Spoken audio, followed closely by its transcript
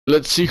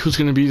Let's see who's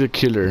gonna be the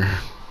killer.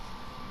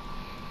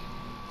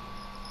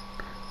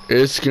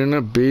 It's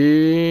gonna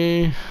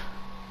be...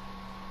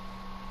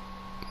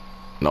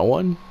 no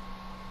one?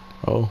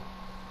 Oh.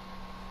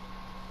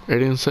 I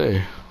didn't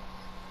say.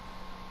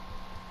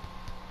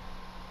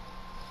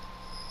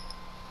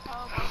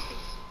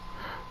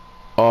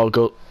 Oh,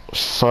 go...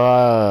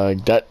 fuck.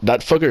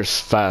 That fucker's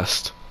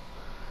fast.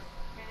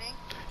 Really?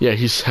 Yeah,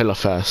 he's hella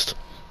fast.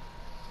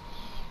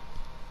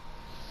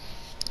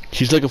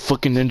 He's like a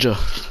fucking ninja.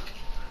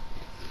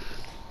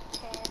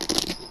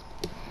 Okay.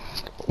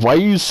 Why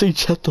you say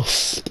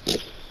Chetos? So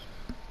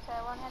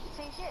I won't have to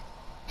say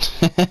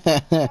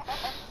shit.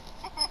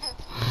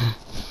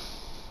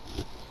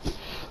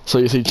 So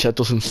you say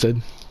Chetos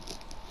instead?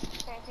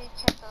 So I say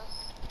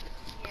chetos.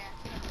 Yeah.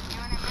 And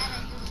when I'm mad, I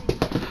just say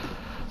chetos.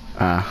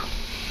 Ah.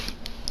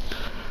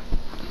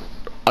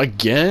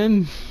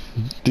 Again?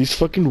 These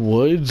fucking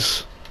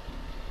woods?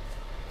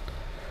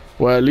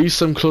 Well, at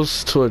least I'm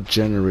close to a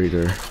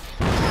generator.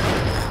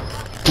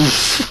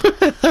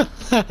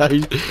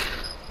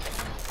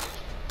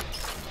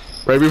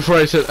 Right before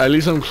I said, at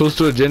least I'm close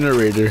to a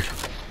generator.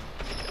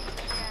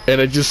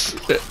 And I just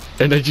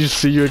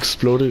see you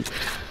exploded.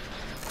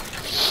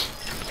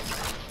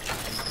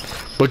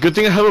 But good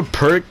thing I have a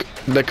perk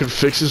that could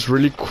fix this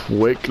really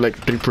quick, like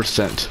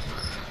 3%.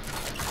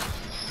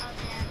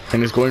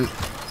 And it's going...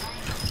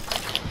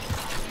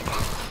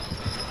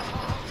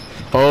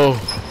 oh.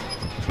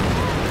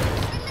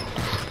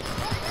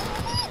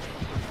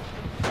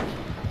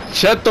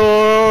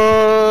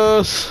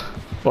 Chetos!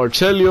 Or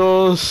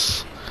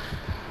Chelios!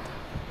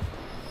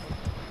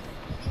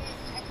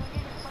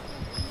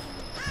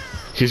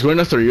 He's going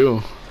after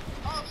you.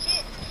 Oh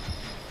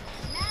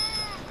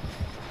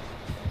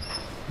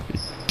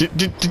shit!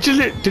 Did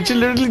you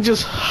literally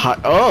just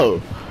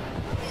oh?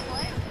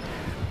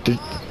 Did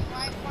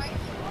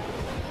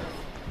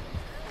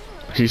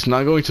he's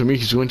not going to me,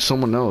 he's going to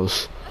someone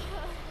else.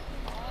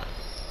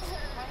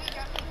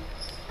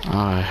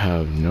 I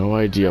have no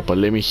idea, but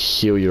let me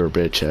heal your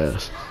bitch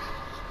ass.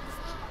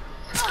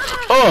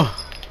 Oh!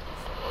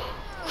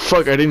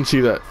 Fuck, I didn't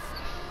see that.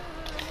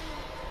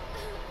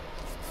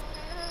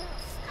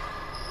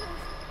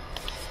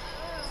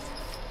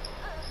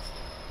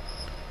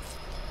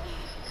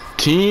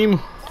 Team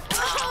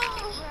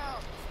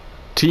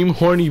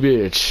horny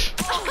bitch.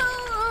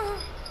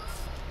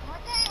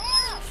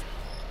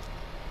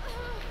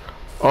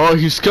 Oh,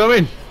 he's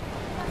coming.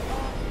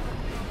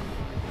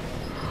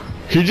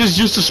 He just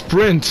used a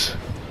sprint.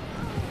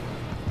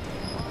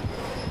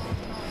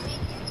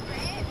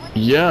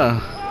 Yeah.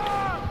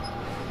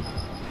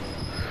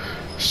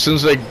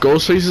 Since like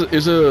Ghostface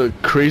is a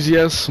crazy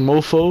ass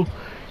mofo,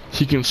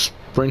 he can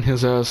sprint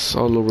his ass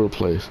all over the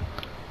place.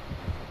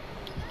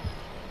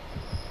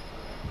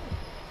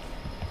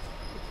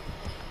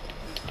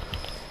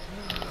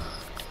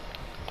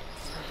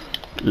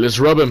 Let's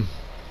rub him.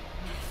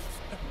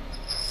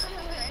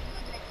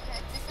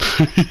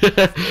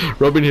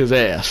 Rubbing his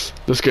ass.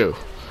 Let's go.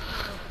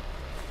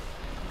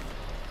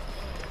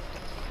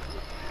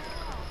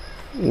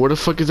 Where the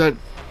fuck is that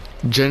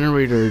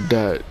generator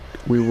that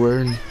we were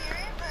in?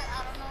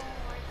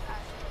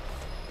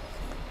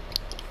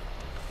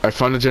 I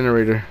found the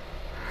generator.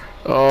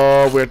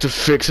 Oh, we have to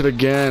fix it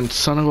again.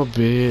 Son of a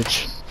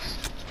bitch.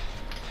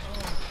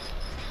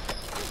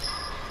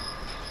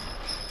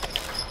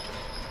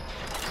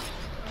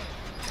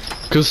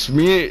 Cause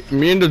me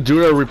and the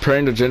dude are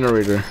repairing the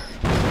generator.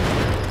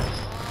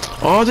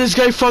 Oh, this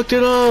guy fucked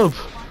it up.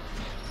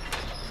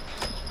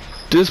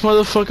 This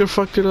motherfucker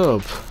fucked it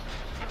up.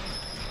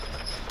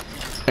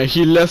 And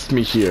he left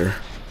me here.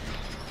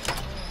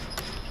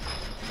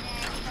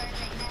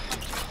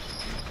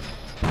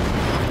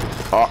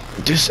 Oh,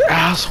 this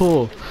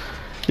asshole.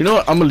 You know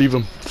what? I'm gonna leave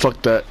him.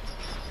 Fuck that.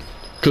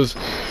 Cause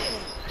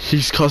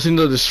he's causing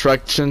the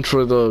distraction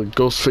for the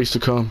ghost face to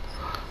come.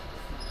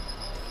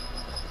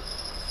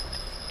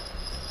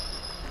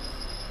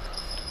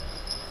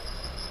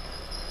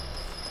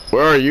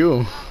 Where are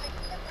you?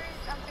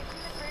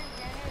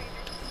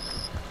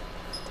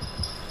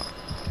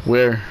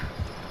 Where?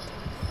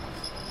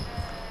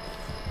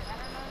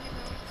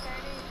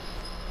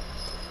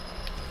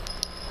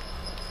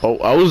 Oh,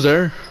 I was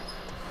there.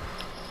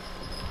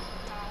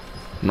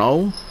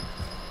 No?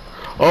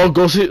 Oh,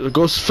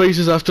 Ghostface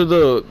is after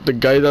the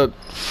guy that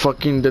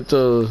fucking did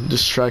the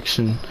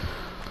distraction.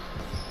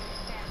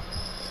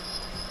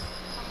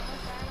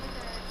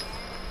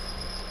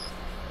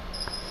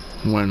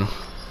 Bueno.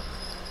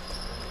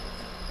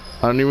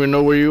 I don't even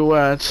know where you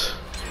at.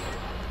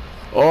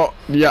 Oh,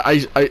 yeah,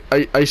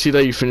 I see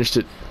that you finished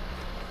it.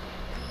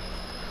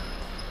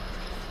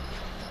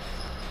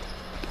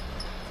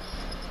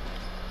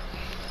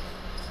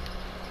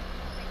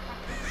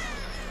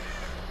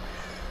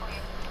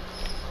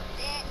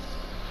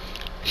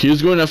 He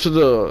was going after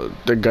the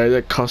guy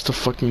that caused the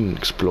fucking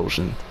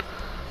explosion.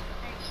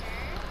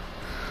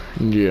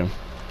 Yeah.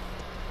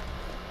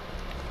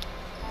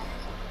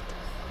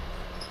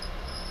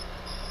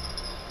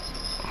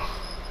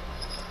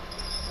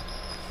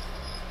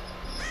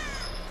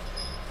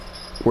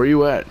 Where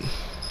you at?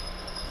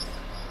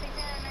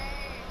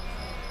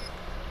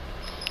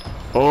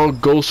 Oh,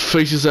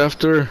 Ghostface is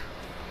after.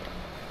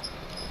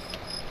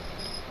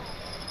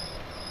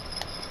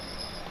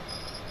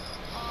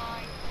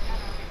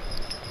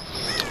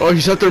 Oh,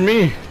 he's after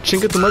me.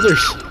 Chinga the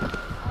mothers.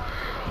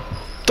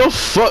 The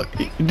fuck?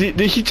 Did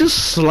he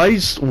just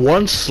slice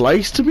one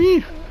slice to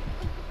me?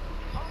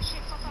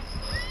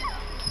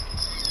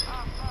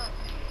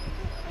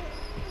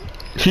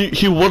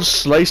 He one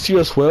sliced you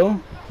as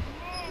well?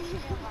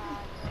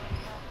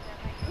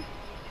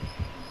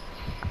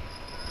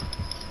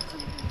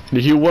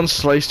 Did he one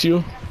sliced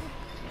you?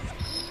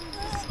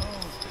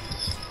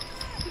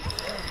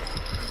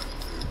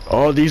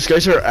 Oh, these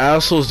guys are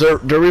assholes. They're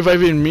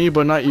reviving me,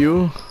 but not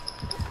you.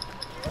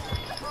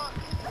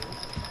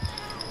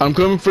 I'm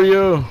coming for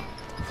you.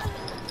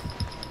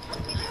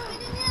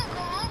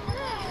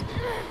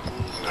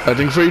 I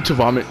think for you to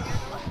vomit.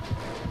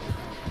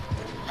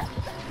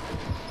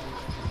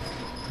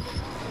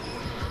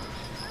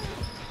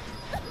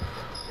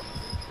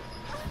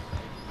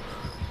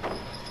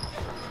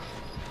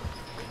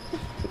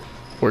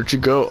 Where'd you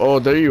go? Oh,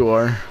 there you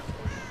are.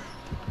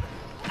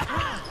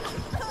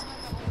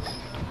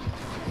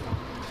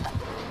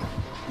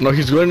 No,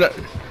 he's going.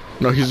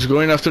 No, he's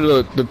going after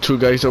the two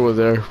guys that were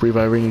there,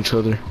 reviving each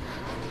other.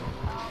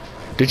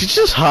 Did you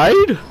just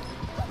hide?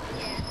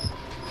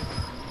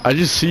 I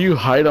just see you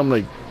hide. I'm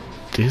like,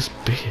 this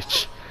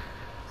bitch.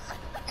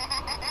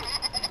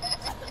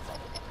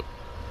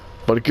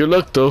 But good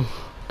luck though,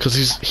 cause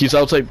he's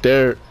outside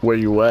there where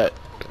you at.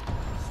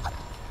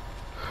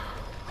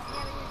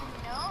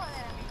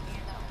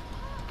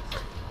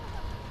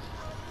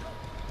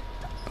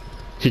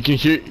 He can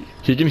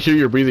hear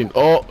your breathing.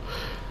 Oh,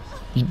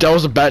 that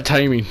was a bad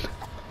timing.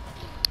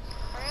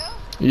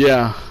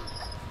 Yeah.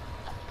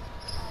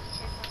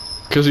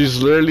 Cause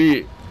he's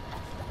literally.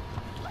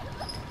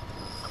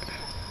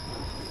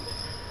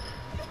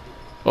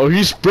 Oh,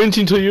 he's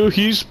sprinting to you.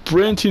 He's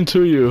sprinting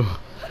to you.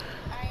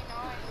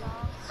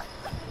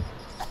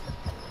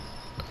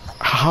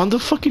 How the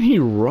fuck can he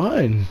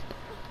run?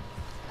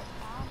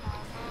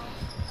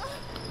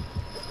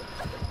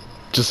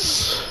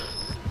 Just.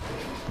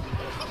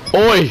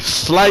 Oi,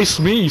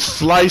 slice me,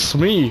 slice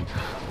me.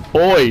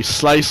 Oi,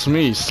 slice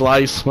me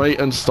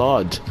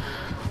instead.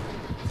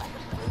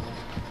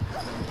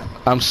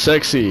 I'm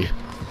sexy.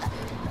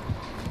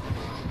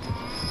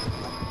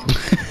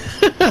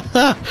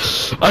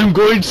 I'm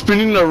going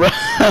spinning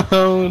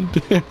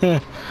around.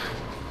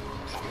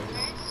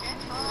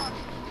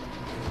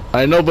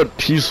 I know,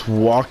 but he's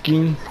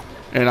walking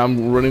and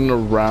I'm running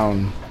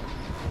around.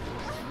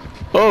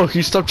 Oh,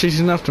 he stopped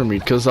chasing after me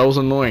because I was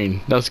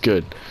annoying. That's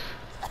good.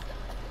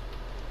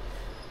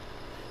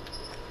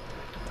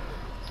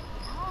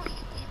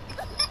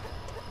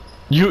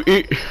 You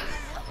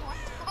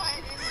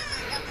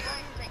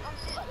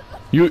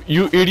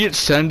idiot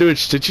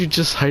sandwich, did you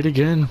just hide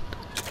again?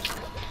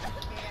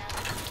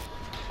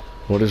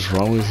 What is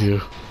wrong with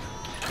you?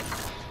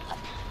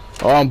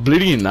 Oh, I'm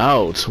bleeding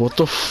out. What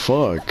the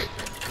fuck?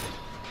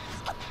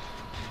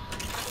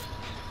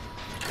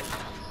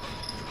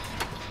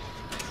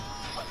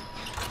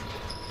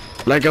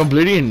 Like, I'm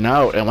bleeding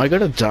out. Am I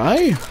gonna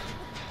die?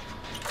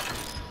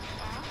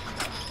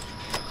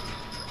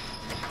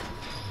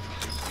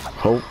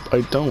 Hope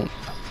I don't.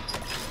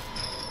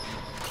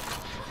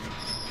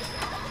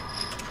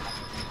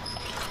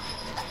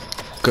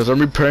 Cause I'm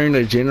repairing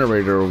a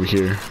generator over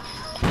here.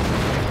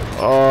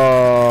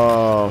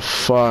 Oh,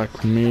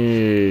 fuck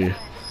me.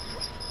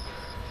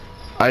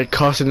 I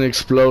caused an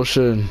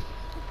explosion.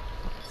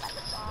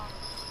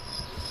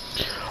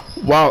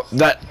 Wow,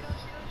 that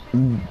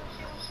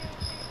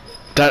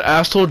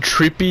asshole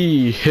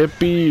trippy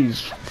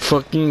hippie's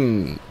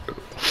fucking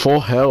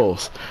full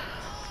health.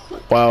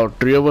 Wow,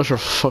 3 of us are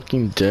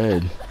fucking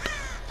dead.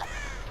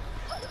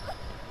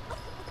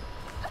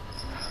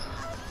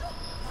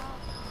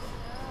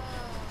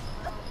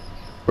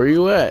 Where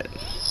you at?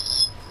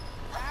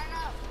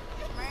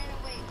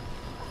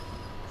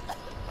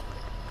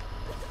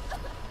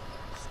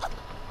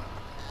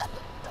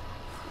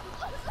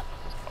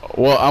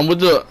 Well, I'm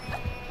with the...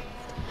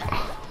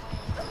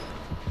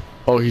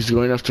 Oh, he's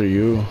going after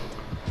you.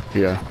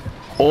 Yeah.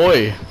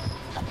 Oi!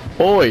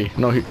 Oi!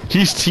 No,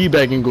 he's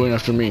teabagging going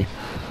after me.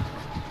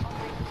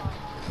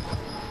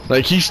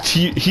 Like, he's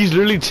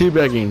literally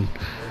teabagging.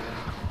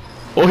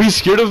 Oh, he's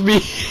scared of me.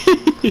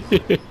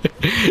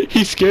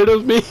 He's scared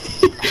of me.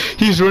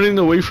 He's running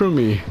away from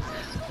me.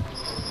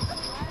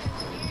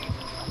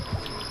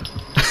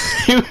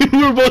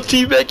 We're both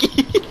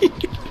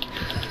teabagging.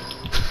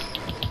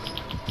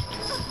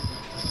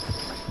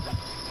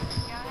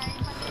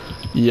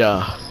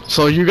 Yeah.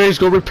 So you guys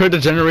go repair the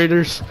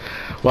generators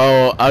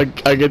while I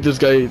get this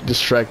guy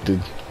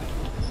distracted.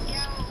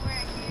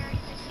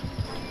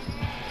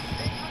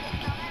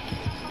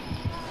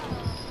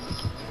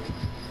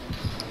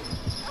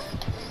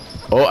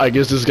 Oh, I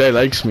guess this guy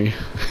likes me.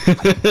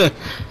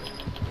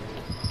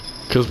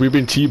 Cause we've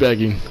been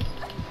teabagging.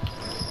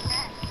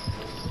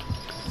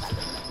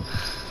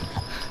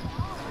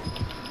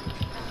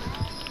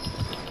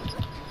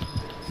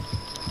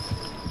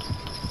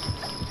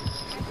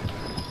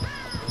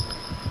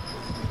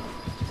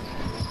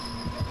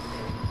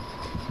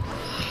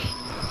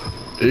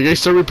 You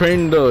guys start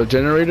repairing the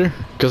generator?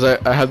 Cause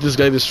I have this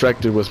guy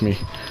distracted with me.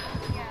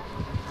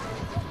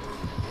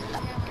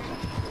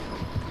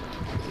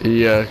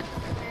 Yeah.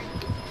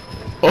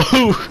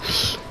 Oh,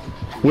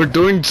 we're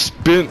doing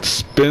spin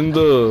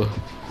the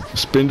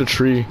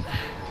tree,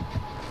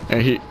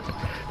 and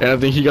I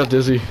think he got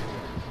dizzy.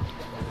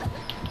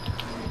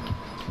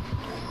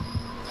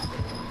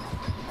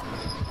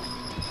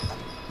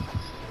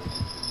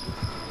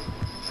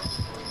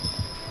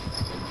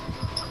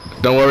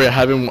 Don't worry, I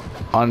have him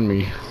on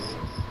me.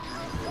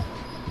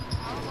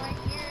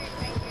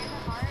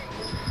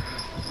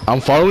 I'm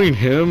following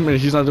him and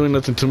he's not doing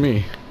nothing to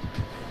me.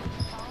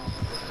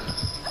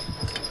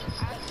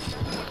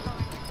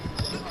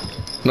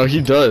 No,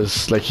 he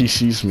does. Like, he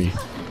sees me.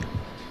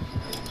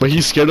 But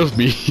he's scared of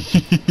me.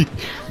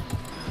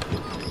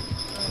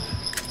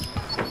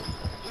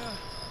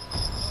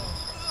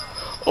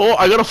 Oh,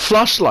 I got a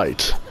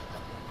flashlight.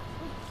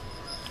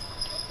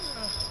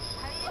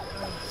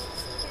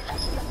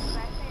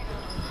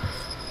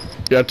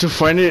 You have to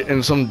find it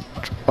in some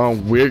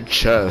weird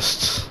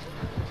chests.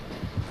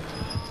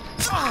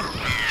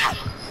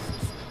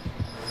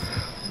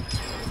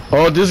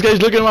 Oh, this guy's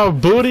looking at my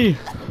booty.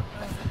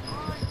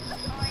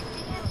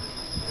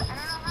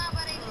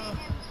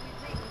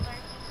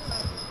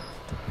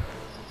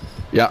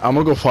 Yeah, I'm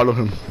gonna go follow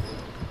him.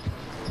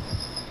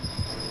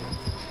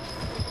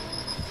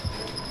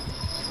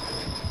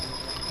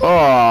 Oh,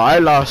 I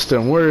lost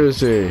him. Where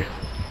is he?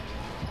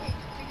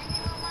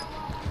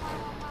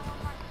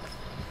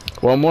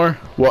 One more?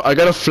 Well, I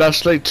got a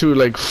flashlight to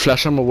like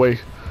flash him away.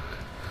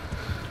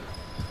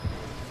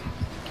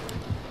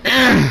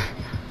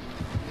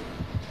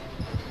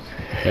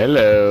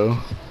 Hello.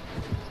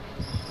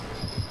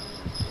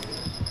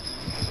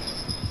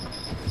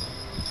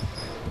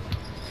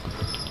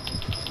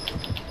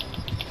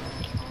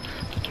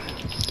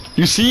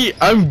 You see,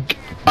 I'm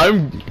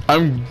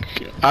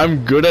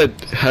good at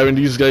having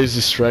these guys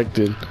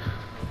distracted.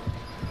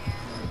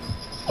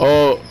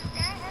 Oh,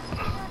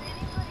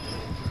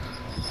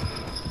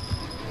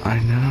 I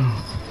know.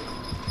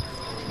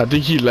 I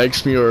think he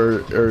likes me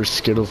or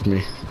scared of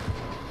me.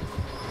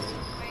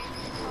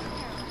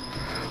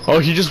 Oh,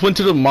 he just went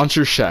to the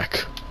monster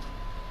shack.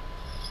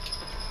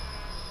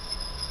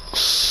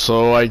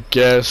 So I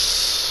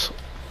guess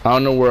I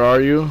don't know, where are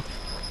you?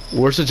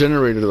 Where's the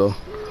generator though?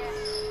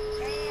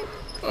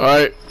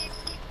 Alright,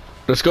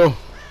 let's go.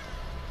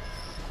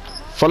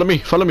 Follow me,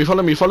 follow me,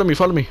 follow me, follow me,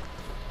 follow me.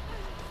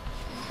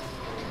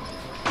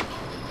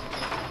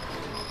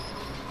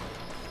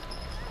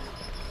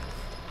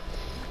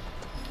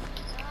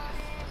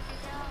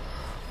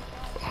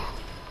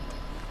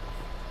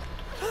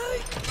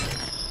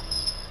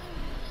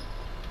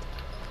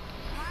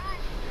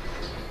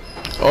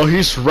 Oh,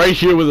 he's right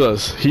here with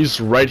us. He's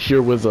right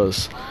here with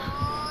us.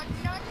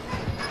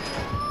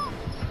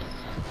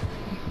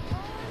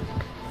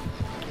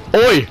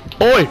 Oi!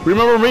 Oi!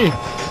 Remember me!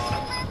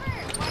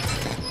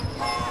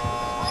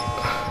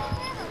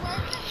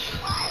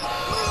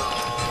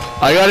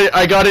 I got it!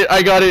 I got it!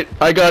 I got it!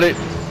 I got it!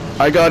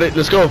 I got it!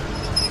 Let's go!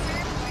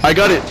 I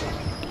got it!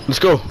 Let's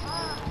go!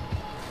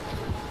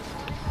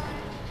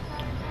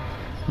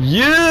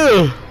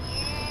 Yeah!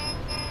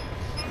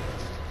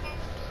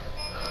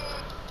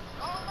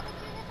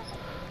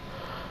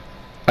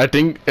 I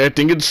think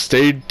it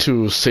stayed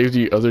to save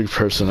the other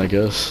person, I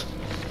guess.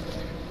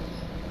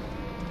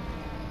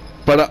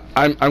 But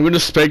I'm gonna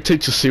spectate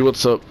to see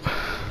what's up.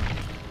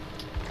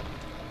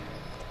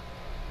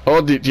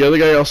 Oh, the other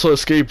guy also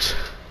escaped.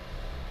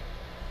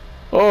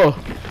 Oh,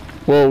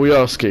 well, we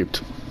all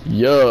escaped.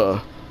 Yeah.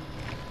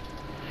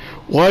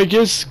 Well, I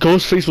guess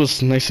Ghostface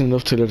was nice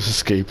enough to let us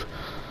escape.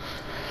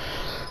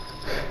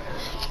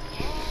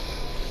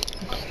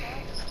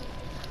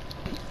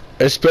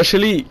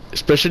 Especially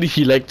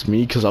he liked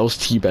me because I was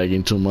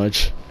teabagging too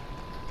much.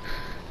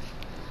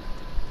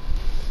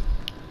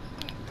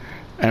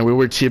 And we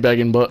were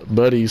teabagging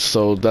buddies,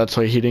 so that's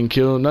why he didn't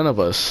kill none of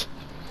us.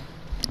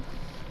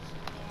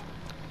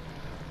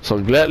 So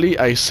gladly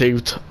I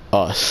saved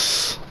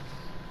us.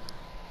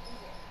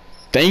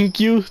 Thank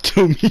you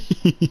to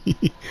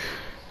me.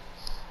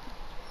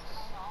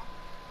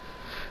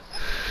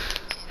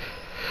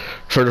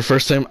 For the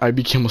first time I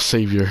became a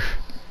savior.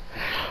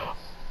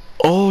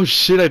 Oh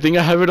shit, I think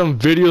I have it on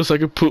video so I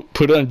could put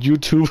it on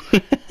YouTube.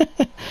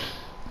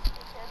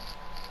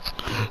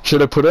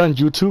 Should I put it on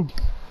YouTube?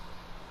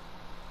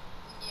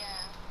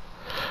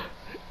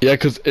 Yeah,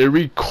 cause it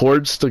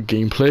records the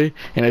gameplay,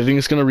 and I think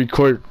it's gonna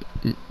record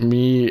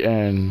me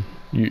and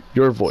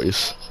your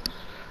voice.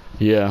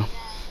 Yeah.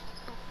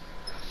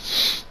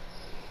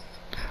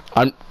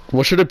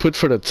 What should I put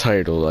for the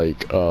title?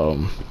 Like,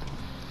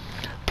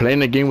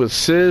 playing a game with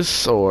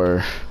sis,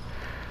 or?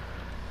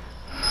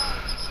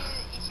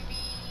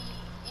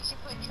 You should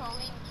put trolling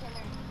the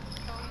killer.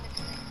 Trolling the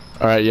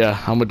killer. All right, yeah,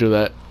 I'm gonna do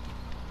that.